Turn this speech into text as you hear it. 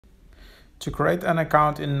To create an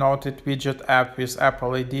account in NoteIt widget app with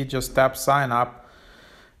Apple ID, just tap sign up.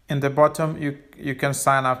 In the bottom, you can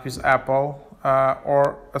sign up with Apple,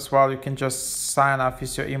 or as well you can just sign up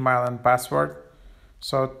with your email and password.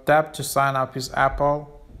 So tap to sign up with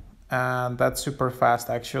Apple, and that's super fast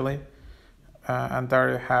actually. And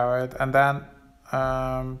there you have it. And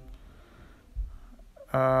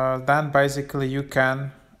then basically you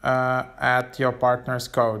can add your partner's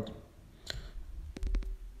code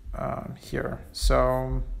here.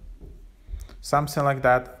 So something like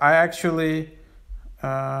that. I actually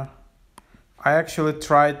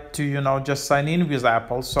tried to just sign in with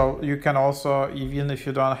Apple. So you can also, even if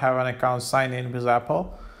you don't have an account, sign in with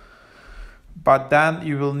Apple. But then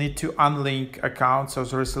you will need to unlink account, so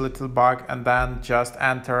there is a little bug, and then just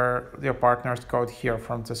enter your partner's code here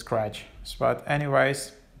from the scratch. But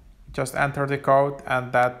anyways, just enter the code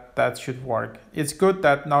and that should work. It's good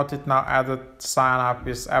that NoteIt now added sign up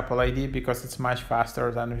with Apple ID, because it's much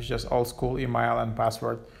faster than with just old school email and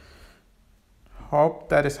password. Hope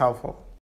that is helpful.